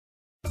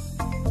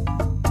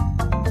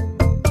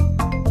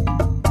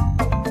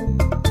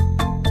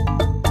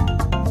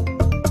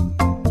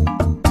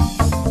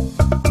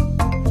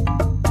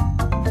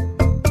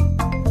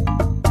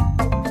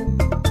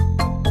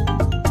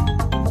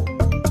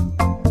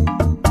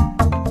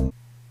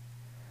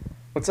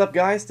What's up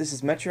guys, this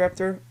is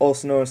Metroraptor,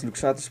 also known as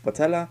Luxatus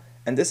Patella,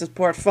 and this is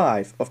part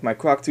 5 of my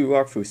Croc 2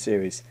 walkthrough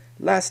series.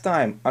 Last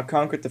time I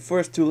conquered the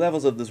first 2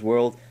 levels of this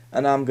world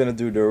and I'm gonna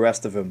do the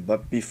rest of them,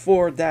 but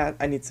before that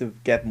I need to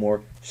get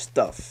more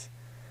stuff.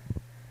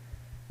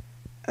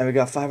 And we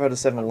got 5 out of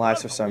 7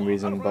 lives for some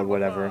reason, but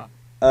whatever.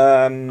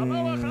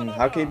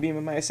 How can you be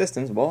my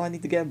assistance? Well, I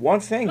need to get one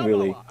thing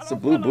really. It's a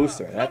blue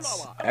booster.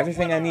 That's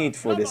everything I need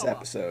for this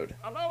episode.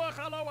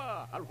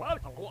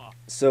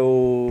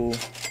 So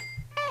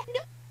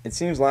it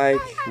seems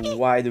like,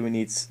 why do we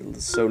need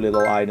so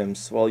little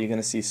items? Well, you're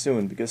gonna see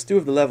soon, because 2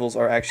 of the levels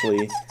are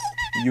actually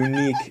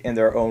unique in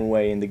their own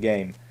way in the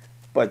game.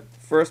 But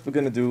first we're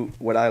gonna do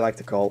what I like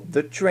to call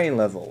the train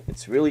level.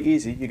 It's really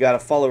easy. You gotta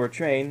follow a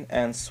train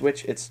and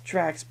switch its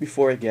tracks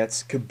before it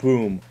gets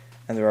kaboom.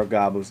 And there are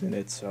Gobbos in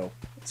it, so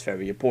it's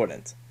very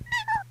important.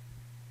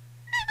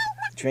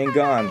 The train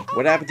gone.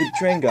 What happened to the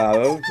train,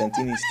 Gobbo?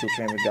 Dantini still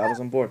trained with Gobbos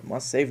on board.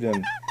 Must save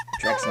them. The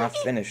track's not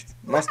finished.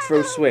 Must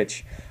throw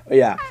switch. Oh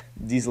yeah,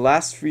 these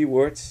last 3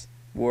 words,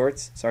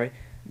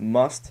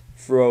 must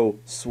throw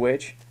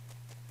switch,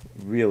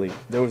 really,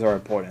 those are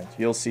important.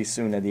 You'll see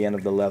soon at the end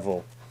of the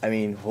level. I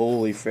mean,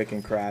 holy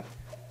freaking crap.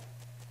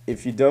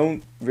 If you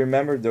don't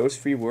remember those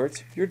 3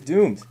 words, you're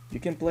doomed.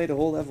 You can play the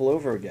whole level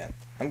over again.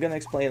 I'm gonna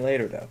explain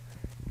later though.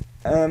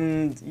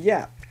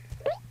 Yeah.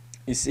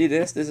 You see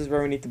this? This is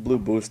where we need the blue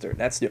booster.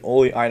 That's the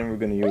only item we're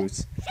gonna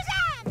use.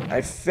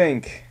 I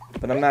think,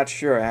 but I'm not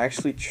sure. I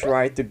actually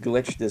tried to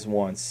glitch this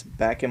once,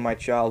 back in my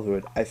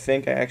childhood. I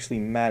think I actually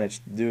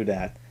managed to do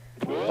that.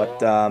 But,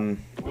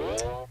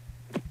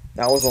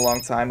 that was a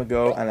long time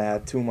ago and I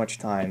had too much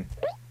time.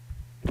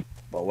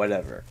 But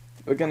whatever.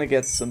 We're gonna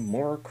get some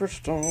more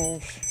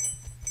crystals,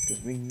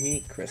 because we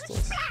need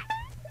crystals.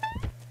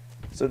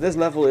 So this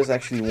level is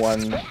actually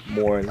one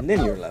more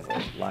linear level,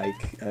 like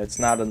it's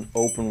not an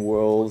open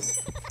world,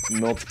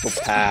 multiple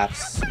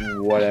paths,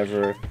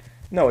 whatever.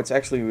 No, it's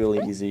actually really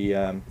easy,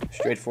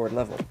 straightforward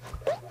level.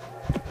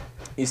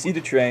 You see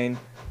the train,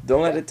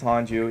 don't let it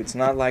taunt you, it's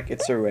not like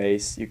it's a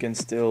race, you can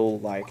still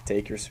like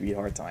take your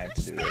sweetheart time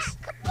to do this.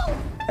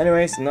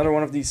 Anyways, another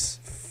one of these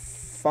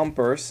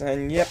thumpers,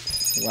 and yep,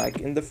 like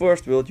in the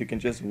first world you can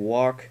just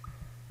walk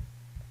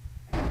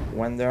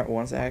when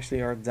once they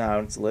actually are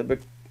down. It's a little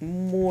bit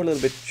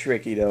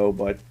tricky though,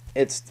 but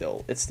it's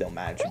still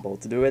manageable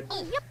to do it.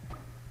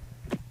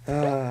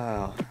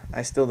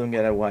 I still don't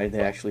get it why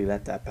they actually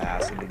let that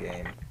pass in the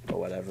game, but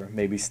whatever.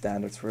 Maybe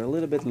standards were a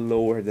little bit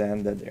lower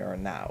than that they are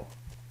now.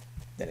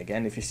 Then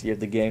again, if you see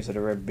the games that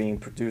are being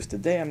produced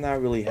today, I'm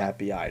not really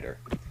happy either.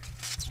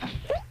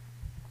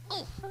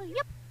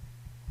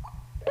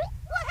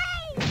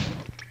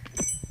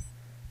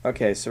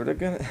 Okay, so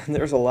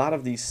there's a lot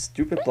of these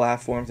stupid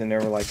platforms and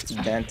there were like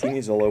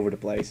Dantinis all over the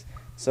place.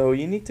 So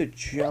you need to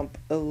jump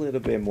a little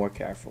bit more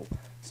careful.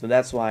 So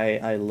that's why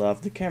I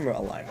love the camera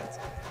alignment.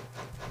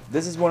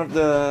 This is one of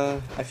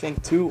the, I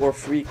think, 2 or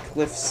 3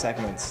 cliff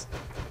segments.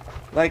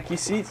 Like you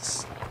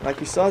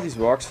saw these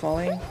rocks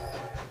falling.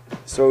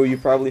 So you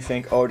probably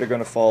think, oh, they're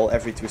gonna fall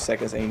every 2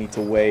 seconds and you need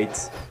to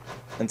wait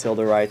until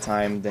the right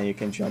time, then you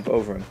can jump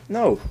over them.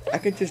 No, I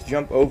could just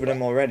jump over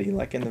them already,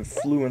 like in a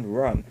fluent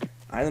run.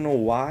 I don't know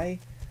why.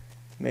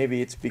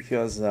 Maybe it's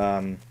because,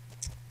 I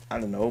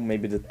don't know,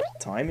 maybe the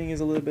timing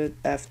is a little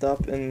bit effed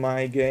up in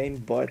my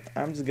game, but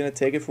I'm just gonna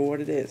take it for what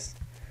it is.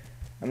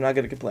 I'm not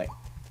gonna complain.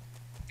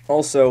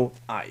 Also,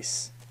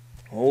 ice.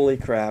 Holy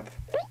crap.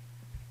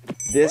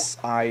 This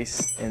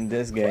ice in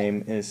this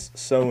game is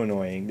so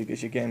annoying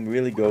because you can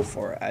really go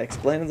for it. I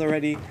explained it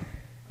already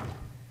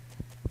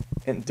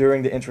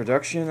during the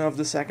introduction of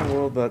the second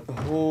world, but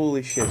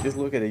holy shit, just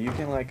look at it. You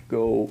can like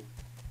go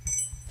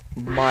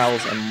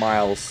miles and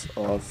miles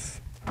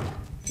of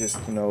just,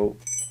 you know,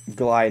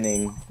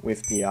 gliding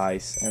with the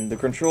ice, and the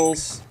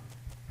controls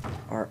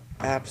are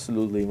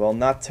absolutely, well,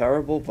 not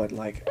terrible, but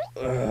like,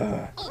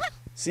 ugh.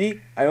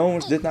 See, I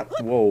almost did not,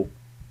 whoa,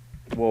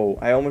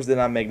 I almost did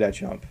not make that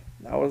jump.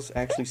 That was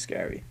actually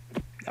scary.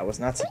 That was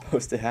not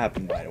supposed to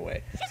happen, by the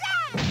way.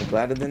 I'm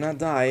glad I did not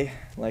die,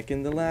 like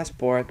in the last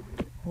part.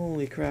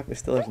 Holy crap, I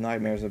still have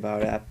nightmares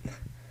about that.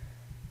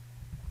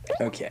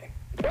 Okay.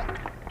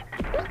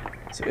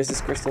 So is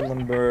this crystal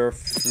number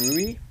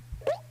 3?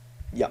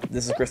 Yeah,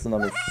 this is crystal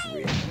number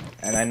 3.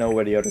 And I know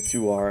where the other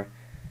 2 are.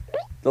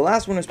 The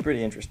last one is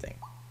pretty interesting.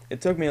 It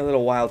took me a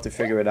little while to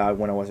figure it out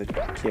when I was a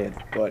kid,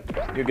 but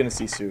you're gonna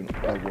see soon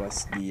what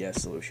was the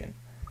solution.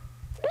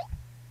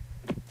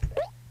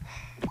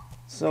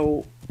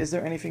 So, is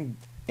there anything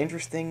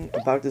interesting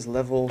about this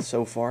level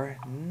so far?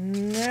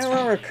 There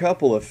are a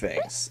couple of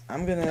things.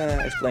 I'm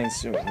gonna explain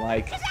soon.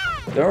 Like,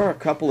 there are a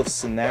couple of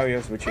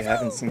scenarios which you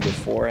haven't seen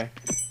before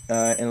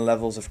in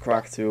levels of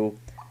Croc 2,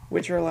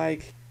 which are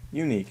like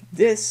unique.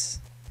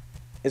 This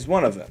is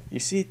one of them. You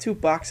see 2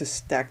 boxes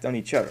stacked on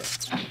each other.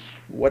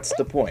 What's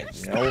the point?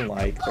 You know,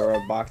 like there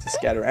are boxes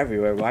scattered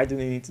everywhere. Why do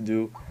they need to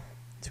do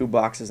 2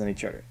 boxes on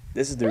each other?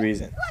 This is the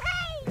reason.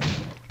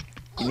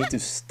 You need to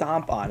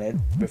stomp on it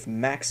with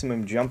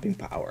maximum jumping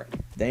power.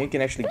 Then you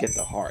can actually get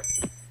the heart.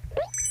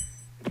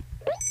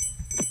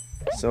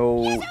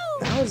 So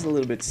that was a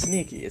little bit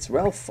sneaky. It's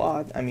well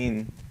thought. I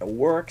mean, it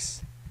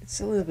works.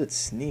 It's a little bit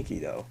sneaky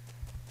though.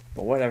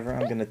 But whatever,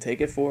 I'm gonna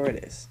take it for what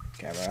it is.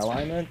 Camera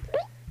alignment.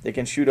 They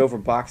can shoot over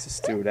boxes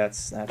too.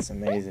 That's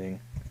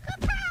amazing.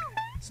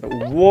 So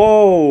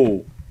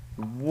whoa!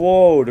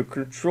 Whoa, the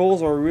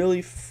controls are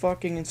really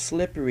fucking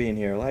slippery in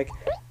here. Like,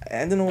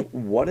 I don't know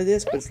what it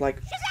is, but it's like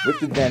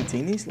with the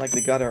Dantinis, like they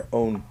got their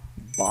own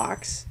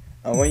box.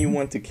 And when you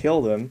want to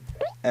kill them,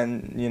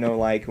 and you know,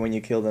 like when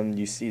you kill them,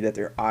 you see that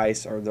their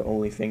eyes are the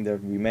only thing that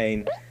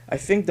remain. I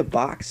think the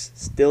box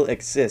still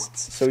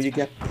exists, so you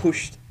get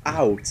pushed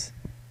out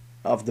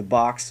of the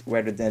box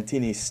where the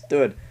Dantini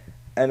stood.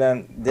 And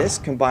then this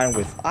combined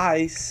with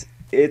ice,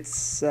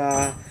 it's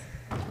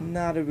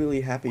not a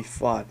really happy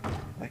thought.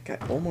 Like, I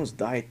almost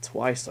died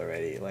twice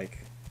already. Like,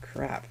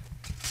 crap.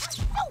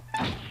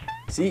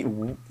 See,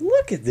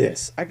 look at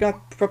this. I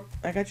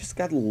just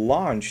got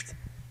launched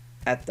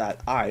at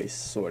that ice,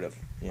 sort of,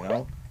 you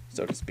know,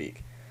 so to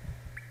speak.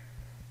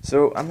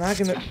 So I'm not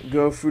gonna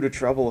go through the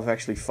trouble of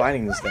actually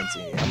fighting this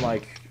Dantini. I'm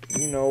like,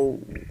 you know,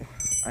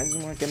 I just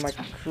want to get my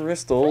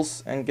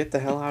crystals and get the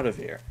hell out of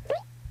here.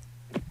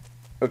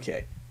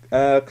 Okay,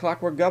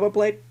 Clockwork Gobbo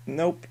plate?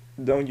 Nope,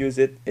 don't use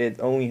it. It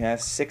only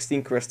has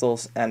 16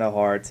 crystals and a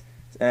heart.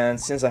 And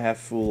since I have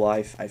full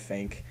life, I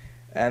think,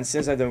 and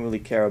since I don't really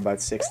care about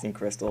 16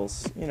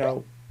 crystals, you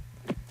know,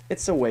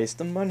 it's a waste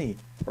of money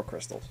for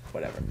crystals,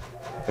 whatever.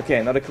 Okay,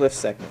 another cliff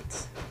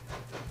segment.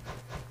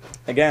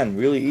 Again,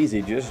 really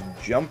easy, just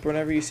jump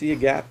whenever you see a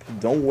gap,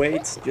 don't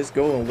wait, just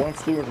go in one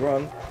fluid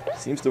run.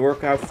 Seems to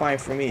work out fine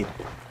for me.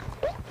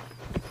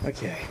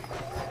 Okay.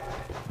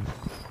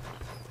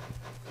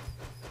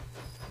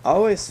 I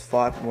always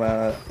thought,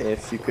 well,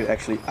 if you could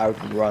actually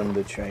outrun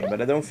the train,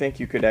 but I don't think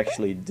you could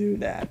actually do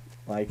that.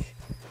 Like,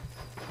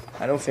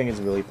 I don't think it's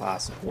really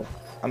possible.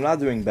 I'm not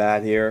doing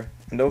bad here.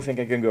 I don't think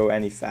I can go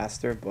any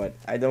faster, but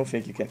I don't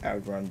think you can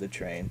outrun the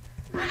train.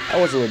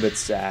 I was a little bit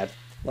sad.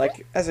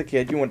 Like, as a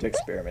kid, you want to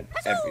experiment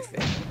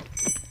everything.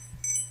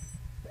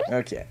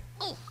 Okay.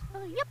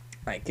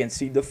 I can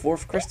see the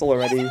 4th crystal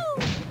already.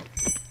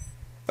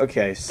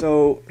 Okay,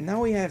 so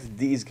now we have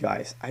these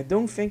guys. I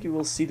don't think you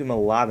will see them a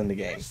lot in the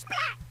game.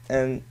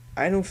 And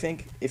I don't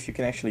think if you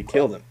can actually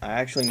kill them. I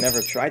actually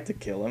never tried to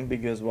kill them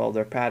because, well,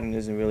 their pattern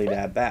isn't really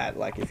that bad.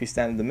 Like, if you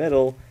stand in the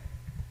middle,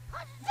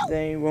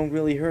 they won't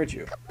really hurt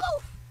you.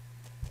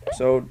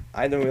 So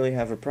I don't really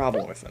have a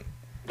problem with them.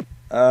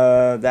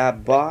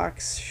 That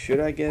box, should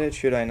I get it?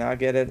 Should I not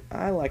get it?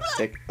 I like to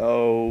take...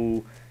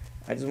 Oh,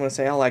 I just want to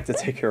say I like to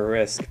take a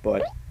risk,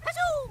 but...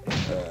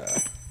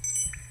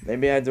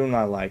 maybe I do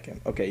not like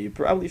him. Okay, you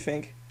probably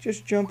think,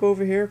 just jump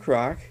over here,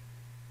 Croc.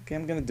 Okay,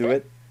 I'm gonna do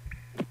it.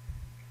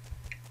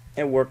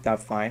 It worked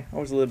out fine. I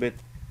was a little bit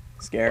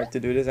scared to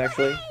do this,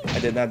 actually. I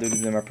did not do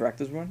this in my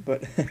practice run,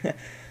 but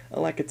I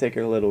like to take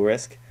a little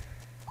risk.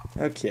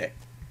 Okay.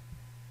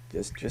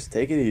 Just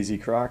take it easy,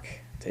 Croc.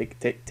 Take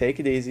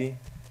it easy.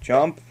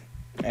 Jump.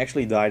 I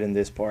actually died in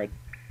this part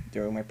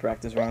during my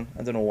practice run.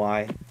 I don't know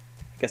why.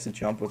 I guess the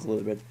jump was a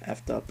little bit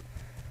effed up.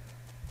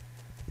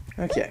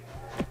 Okay.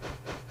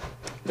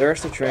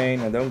 There's the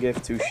train. I don't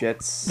give 2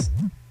 shits.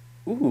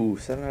 Ooh,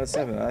 7 out of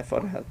 7. I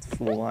thought I had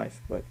full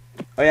life, but...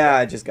 Oh yeah,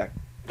 I just got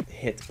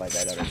hit by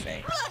that other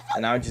thing.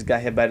 And now I just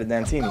got hit by the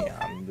Dantini.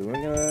 I'm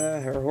doing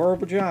a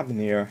horrible job in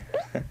here.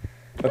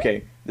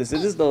 Okay, this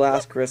is the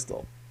last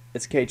crystal.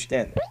 It's caged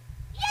in.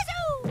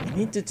 You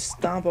need to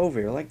stomp over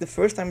here. Like the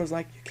first time I was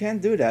like, you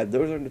can't do that.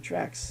 Those are the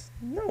tracks.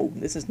 No,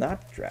 this is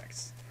not the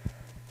tracks.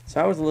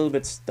 So I was a little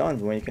bit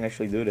stunned when you can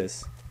actually do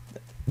this.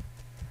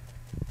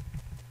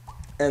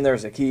 And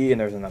there's a key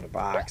and there's another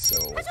box, so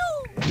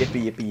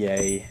yippee yippee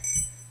yay.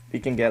 We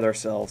can get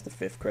ourselves the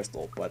 5th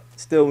crystal, but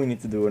still we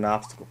need to do an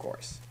obstacle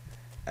course.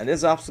 And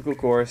this obstacle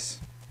course,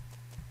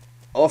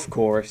 of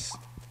course,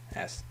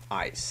 has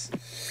ice.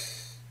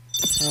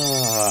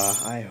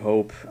 I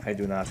hope I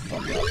do not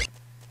fuck up.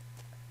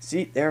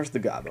 See, there's the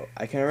Gobbo.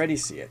 I can already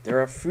see it. There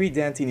are 3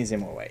 Dantinis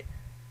in my way.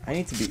 I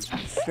need to be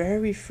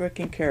very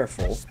freaking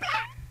careful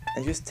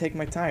and just take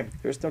my time.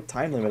 There's no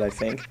time limit, I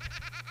think.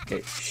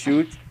 Okay,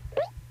 shoot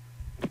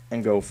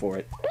and go for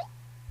it.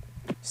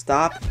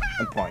 Stop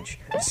and punch.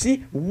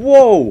 See?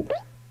 Whoa!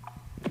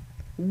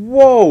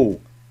 Whoa!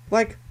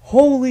 Like,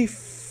 holy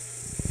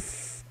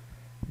f...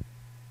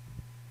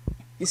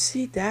 You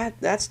see that?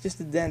 That's just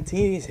the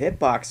Dantini's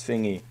hitbox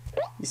thingy.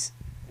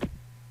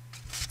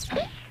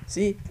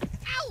 See?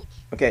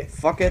 Okay,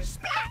 fuck it.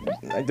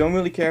 I don't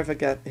really care if I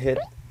get hit.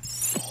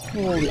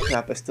 Holy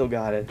crap, I still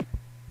got it.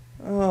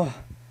 Oh.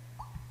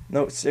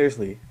 No,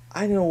 seriously.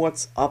 I don't know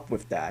what's up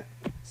with that.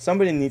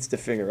 Somebody needs to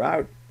figure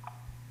out.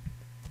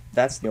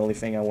 That's the only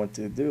thing I want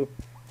to do.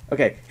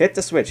 Okay, hit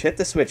the switch, hit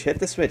the switch, hit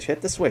the switch,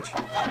 hit the switch.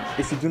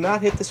 If you do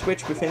not hit the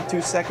switch within 2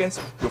 seconds,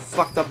 you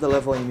fucked up the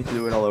level and you need to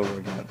do it all over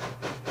again.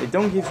 They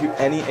don't give you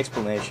any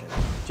explanation.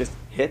 Just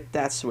hit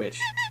that switch.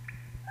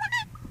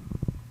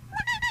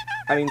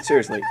 I mean,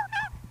 seriously.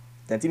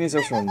 Dantini's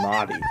are so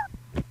naughty.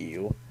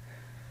 Ew.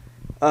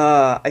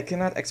 I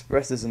cannot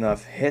express this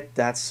enough. Hit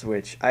that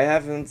switch. I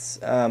haven't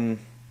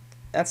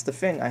that's the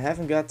thing. I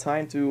haven't got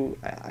time to...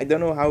 I don't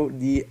know how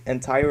the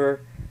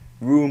entire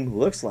room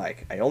looks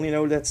like. I only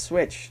know that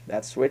switch.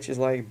 That switch is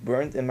like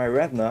burnt in my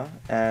retina,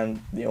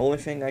 and the only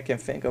thing I can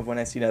think of when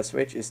I see that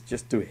switch is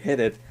just to hit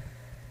it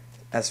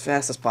as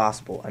fast as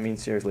possible. I mean,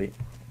 seriously.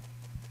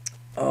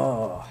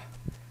 Oh,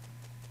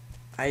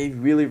 I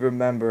really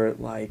remember,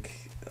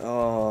 like,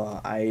 oh,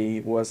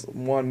 I was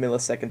 1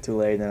 millisecond too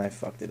late and I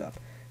fucked it up.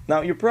 Now,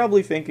 you're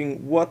probably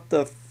thinking, what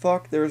the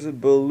fuck? There's a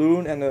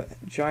balloon and a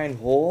giant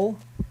hole?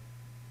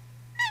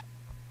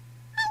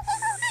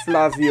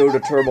 Flavio the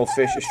thermal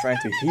fish is trying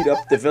to heat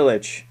up the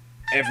village.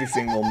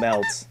 Everything will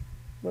melt.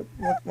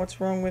 What's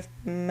wrong with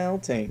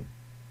melting?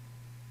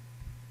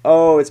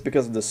 Oh, it's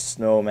because of the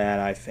snowman,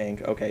 I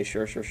think. Okay,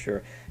 sure.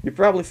 You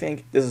probably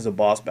think this is a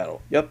boss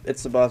battle. Yep,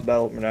 it's a boss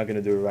battle. We're not going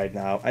to do it right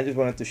now. I just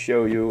wanted to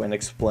show you and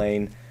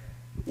explain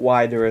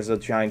why there is a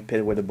giant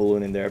pit with a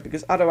balloon in there.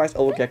 Because otherwise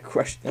I'll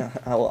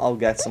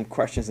get some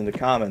questions in the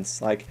comments.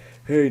 Like,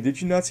 hey,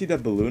 did you not see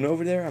that balloon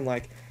over there? I'm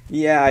like,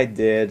 yeah, I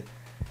did.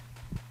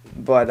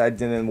 But I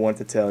didn't want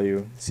to tell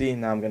you. See,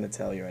 now I'm going to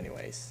tell you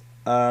anyways.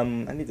 I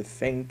need to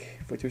think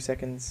for 2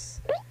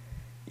 seconds.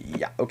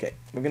 Yeah, okay.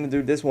 We're going to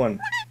do this one.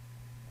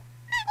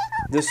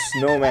 The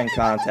snowman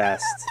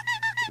contest.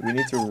 We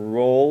need to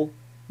roll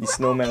the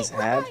snowman's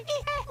head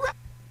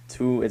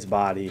to its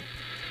body.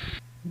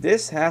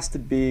 This has to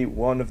be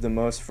one of the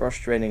most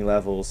frustrating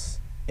levels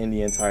in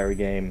the entire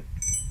game.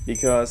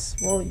 Because,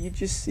 well, you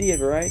just see it,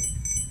 right?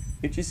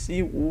 You just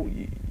see...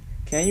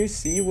 Can you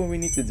see what we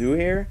need to do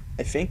here?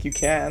 I think you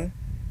can.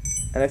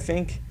 And I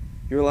think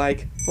you're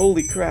like,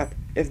 holy crap,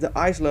 if the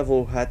ice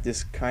level had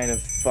this kind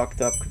of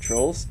fucked up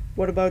controls,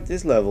 what about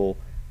this level?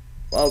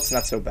 Well, it's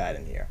not so bad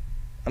in here.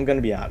 I'm gonna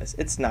be honest,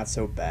 it's not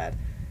so bad.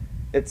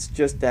 It's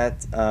just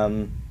that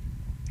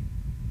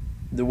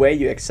the way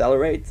you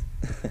accelerate,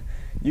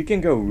 you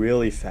can go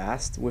really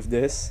fast with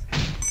this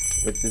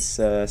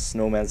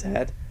snowman's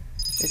head.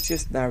 It's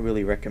just not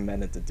really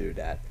recommended to do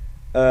that.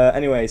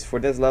 Anyways, for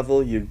this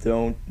level, you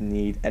don't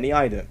need any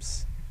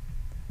items.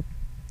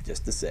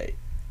 Just to say.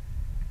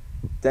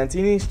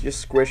 Dantinis, just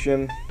squish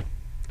them.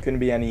 Couldn't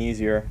be any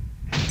easier.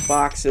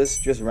 Boxes,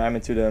 just ram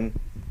into them.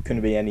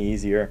 Couldn't be any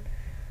easier.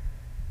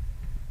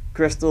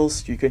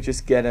 Crystals, you could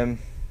just get them.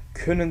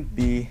 Couldn't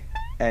be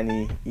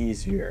any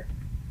easier.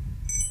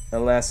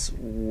 Unless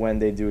when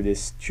they do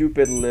this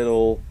stupid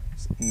little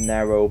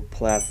narrow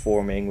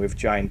platforming with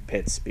giant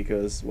pits.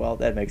 Because, well,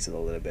 that makes it a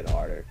little bit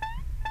harder.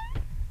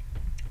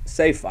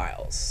 Save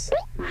files.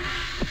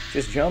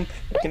 Just jump.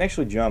 You can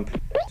actually jump.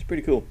 It's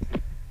pretty cool.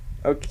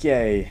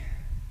 Okay.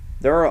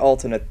 There are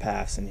alternate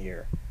paths in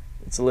here.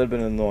 It's a little bit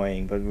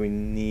annoying, but we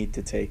need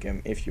to take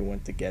them if you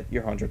want to get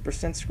your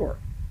 100% score.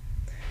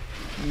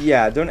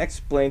 Yeah, don't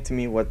explain to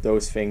me what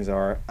those things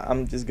are.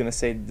 I'm just gonna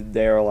say that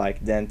they are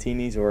like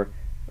Dantinis, or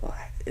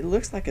it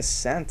looks like a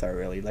Santa,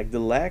 really. Like the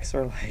legs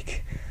are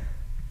like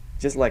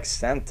just like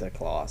Santa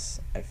Claus,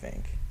 I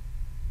think.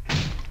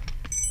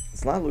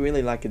 It's not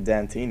really like a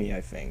Dantini,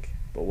 I think,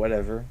 but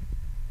whatever.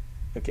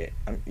 Okay,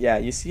 yeah,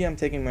 you see I'm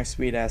taking my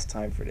sweet ass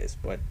time for this,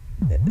 but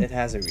it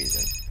has a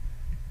reason.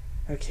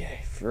 Okay,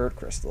 third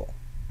crystal.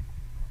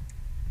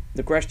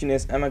 The question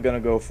is, am I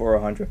gonna go for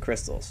 100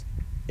 crystals?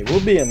 It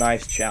will be a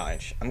nice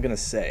challenge, I'm gonna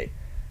say,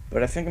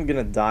 but I think I'm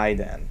gonna die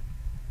then.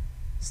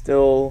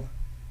 Still,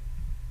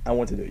 I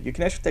want to do it. You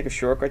can actually take a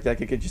shortcut,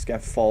 like you could just kind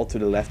of fall to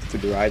the left, to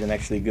the right, and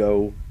actually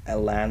go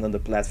and land on the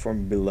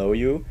platform below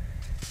you.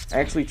 I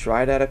actually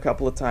tried that a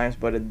couple of times,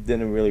 but it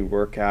didn't really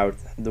work out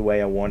the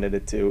way I wanted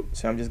it to.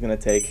 So I'm just gonna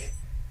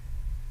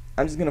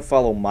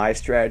follow my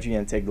strategy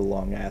and take the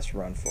long ass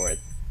run for it.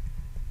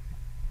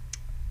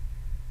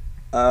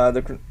 That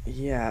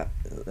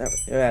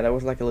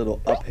was like a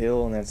little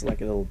uphill, and that's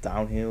like a little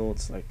downhill.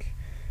 It's like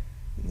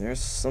there's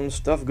some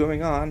stuff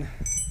going on.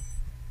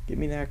 Give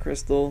me that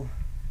crystal.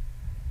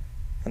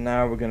 And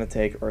now we're gonna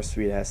take our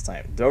sweet ass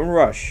time. Don't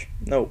rush.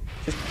 No,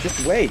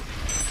 just wait.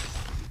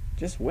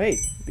 Just wait,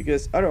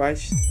 because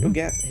otherwise you'll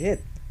get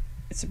hit.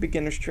 It's a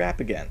beginner's trap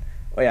again.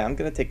 Oh yeah, I'm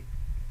gonna take...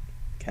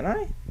 Can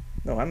I?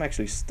 No, I'm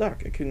actually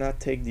stuck. I could not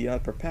take the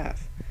upper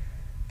path.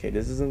 Okay,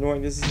 this is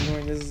annoying, this is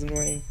annoying, this is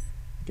annoying.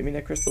 Give me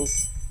that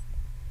crystals.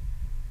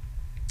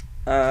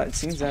 It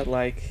seems that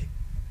like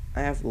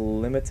I have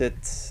limited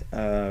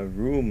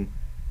room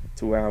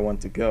to where I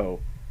want to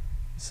go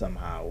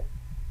somehow.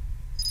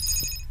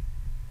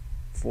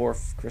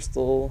 Fourth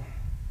crystal.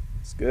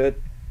 It's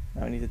good.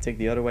 Now I need to take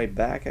the other way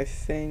back, I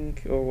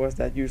think. Or was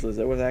that useless?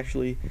 That was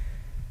actually,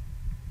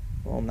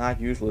 well,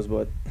 not useless,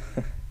 but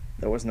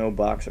there was no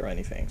box or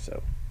anything,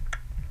 so.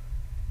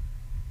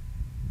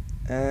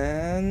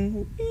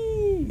 And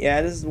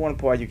yeah, this is one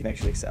part you can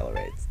actually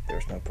accelerate.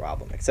 There's no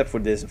problem, except for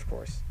this, of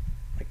course.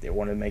 Like they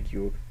want to make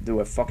you do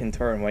a fucking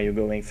turn while you're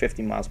going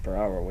 50 miles per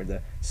hour with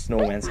the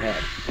snowman's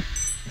head.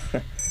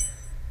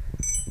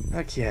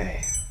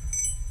 Okay,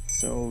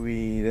 so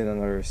we did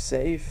another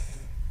save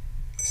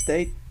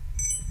state.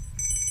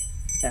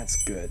 That's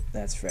good.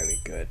 That's very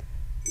good.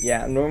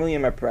 Yeah, normally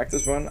in my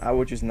practice run, I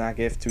would just not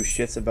give two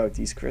shits about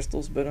these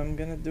crystals, but I'm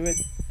gonna do it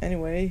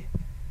anyway.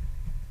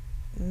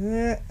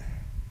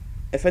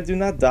 if I do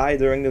not die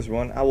during this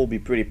run, I will be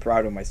pretty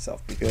proud of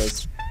myself,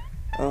 because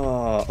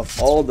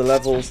of all the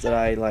levels that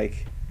I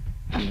like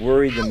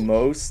worry the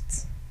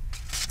most,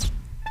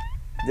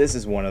 this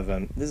is one of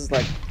them. This is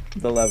like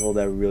the level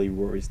that really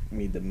worries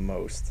me the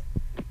most.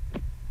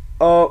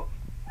 Oh,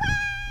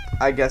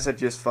 I guess I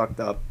just fucked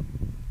up.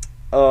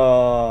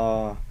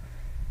 I'm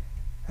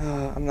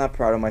not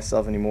proud of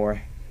myself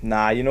anymore.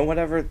 Nah, you know,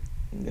 whatever.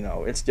 You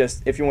know, it's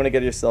just, if you want to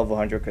get yourself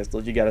 100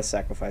 crystals, you gotta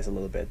sacrifice a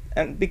little bit.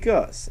 And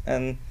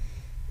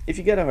if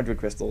you get 100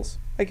 crystals,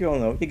 like you all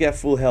know, you get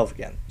full health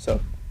again. So,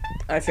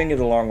 I think in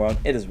the long run,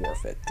 it is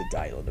worth it to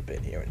die a little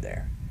bit here and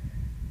there.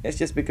 It's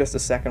just because the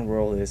second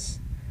world is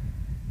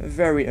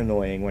very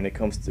annoying when it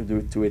comes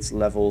to its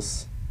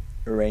levels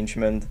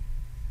arrangement.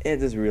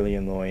 It is really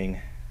annoying.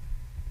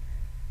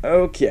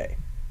 Okay.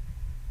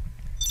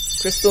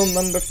 Crystal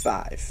number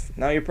 5.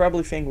 Now you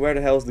probably think, where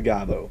the hell is the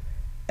Gobbo?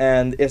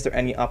 And is there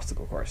any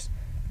obstacle course?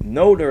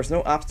 No, there's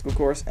no obstacle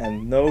course,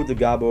 and no, the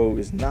Gobbo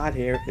is not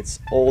here. It's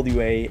all the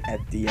way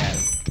at the end.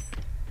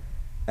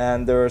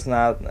 And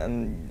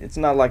it's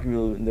not like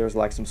there's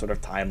like some sort of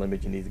time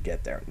limit you need to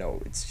get there.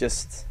 No, it's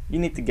just, you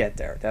need to get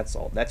there. That's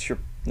all. That's your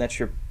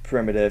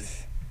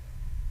primitive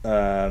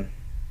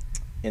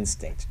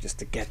instinct, just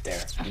to get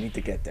there. You need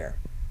to get there.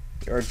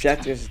 Your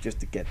objective is just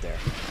to get there.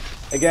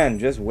 Again,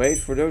 just wait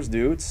for those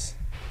dudes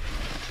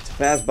to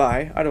pass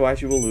by,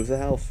 otherwise you will lose a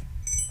health.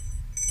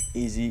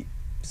 Easy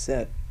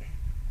set.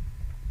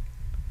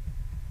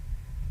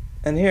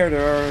 And here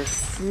there are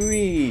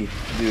 3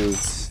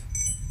 dudes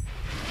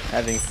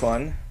having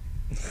fun.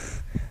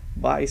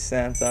 Bye,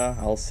 Santa.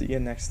 I'll see you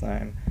next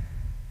time.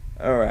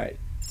 Alright.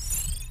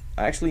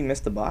 I actually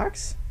missed the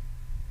box?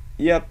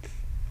 Yep.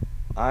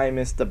 I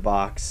missed the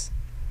box.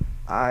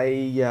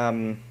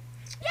 Yahoo!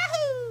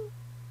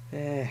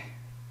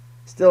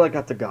 Still, I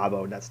got the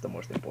Gobbo. That's the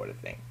most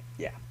important thing.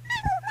 Yeah.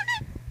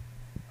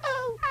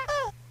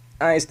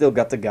 I still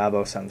got the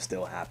Gobbo, so I'm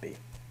still happy.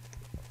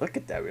 Look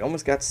at that. We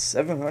almost got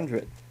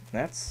 700.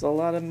 That's a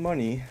lot of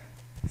money.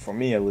 For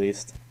me, at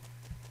least.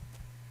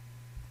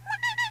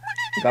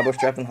 Gobbo's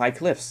trapped on high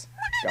cliffs.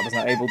 Gobbo's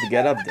not able to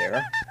get up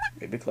there.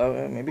 Maybe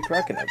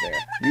Croc can up there.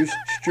 Use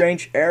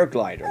strange air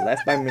glider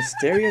left by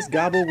mysterious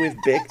Gobbo with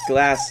big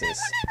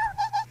glasses.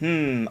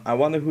 I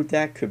wonder who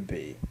that could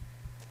be.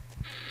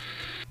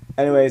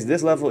 Anyways,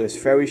 this level is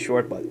very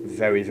short, but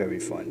very, very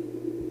fun.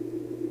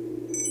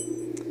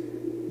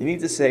 You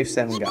need to save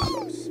 7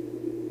 Gobbos.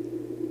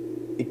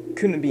 It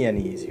couldn't be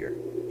any easier.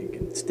 You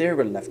can steer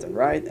with left and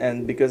right,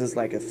 and because it's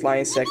like a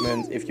flying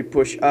segment, if you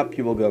push up,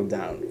 you will go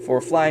down.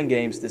 For flying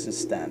games, this is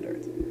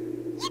standard.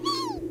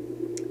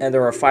 And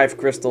there are 5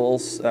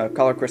 crystals,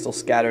 color crystals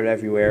scattered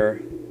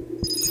everywhere.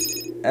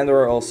 And there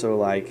are also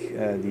like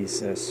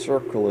these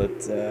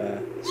circulate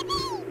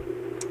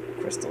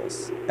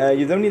crystals.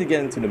 You don't need to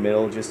get into the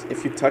middle, just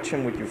if you touch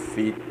them with your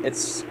feet,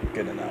 it's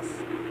good enough.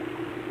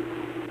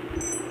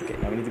 Okay,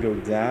 now we need to go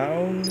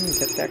down,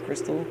 get that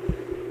crystal.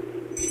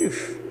 Phew.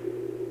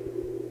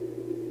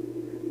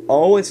 I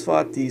always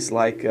thought these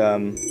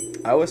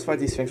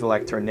things were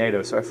like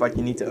tornadoes, so I thought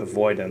you need to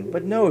avoid them.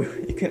 But no,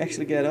 you can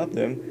actually get up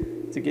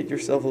them to get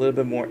yourself a little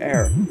bit more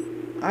air.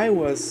 I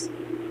was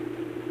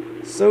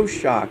so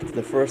shocked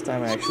the first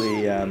time I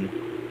actually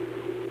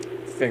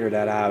figured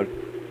that out.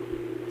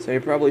 So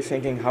you're probably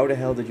thinking, how the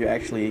hell did you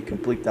actually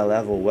complete that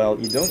level? Well,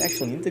 you don't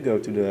actually need to go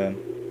to the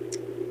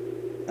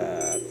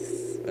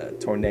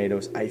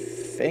tornadoes, I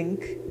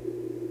think,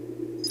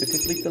 to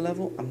complete the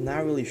level. I'm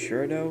not really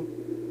sure though,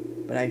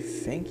 but I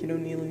think you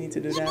don't really need to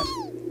do that.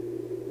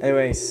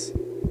 Anyways,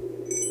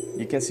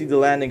 you can see the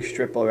landing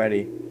strip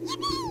already.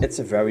 It's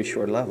a very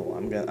short level,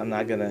 I'm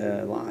not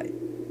gonna lie.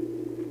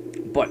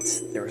 But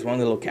there's one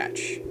little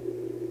catch.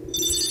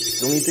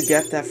 Still need to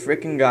get that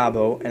freaking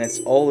Gobbo, and it's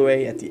all the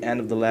way at the end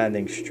of the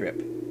landing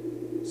strip.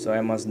 So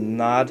I must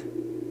not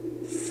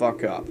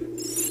fuck up.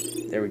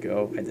 There we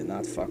go, I did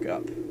not fuck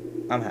up.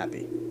 I'm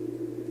happy.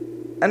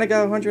 And I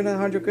got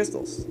 100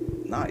 crystals.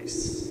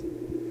 Nice.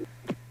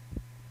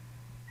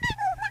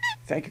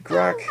 Thank you,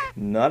 Croc.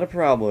 Not a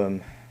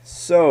problem.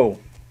 So,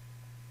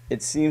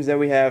 it seems that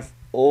we have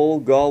all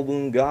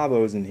Golden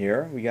Gobbos in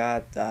here. We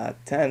got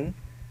 10,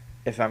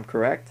 if I'm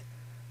correct.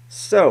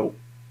 So,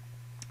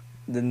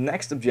 the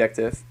next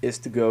objective is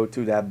to go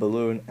to that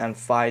balloon and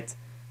fight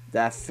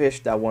that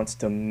fish that wants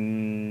to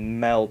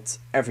melt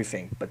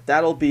everything. But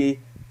that'll be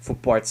for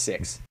part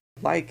 6.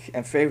 Like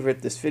and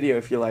favorite this video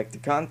if you like the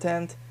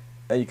content.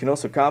 You can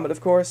also comment, of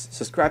course.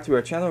 Subscribe to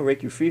our channel,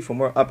 Rake You Free, for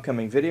more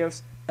upcoming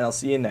videos. And I'll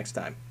see you next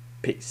time.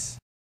 Peace.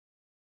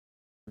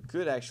 We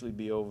could actually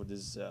be over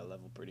this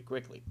level pretty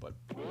quickly, but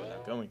we're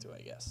not going to, I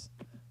guess.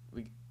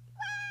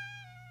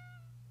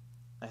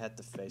 I had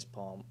to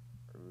facepalm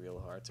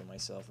real hard to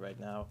myself right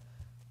now.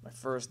 My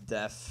first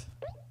death,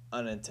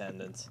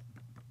 unintended.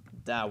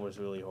 That was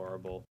really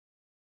horrible.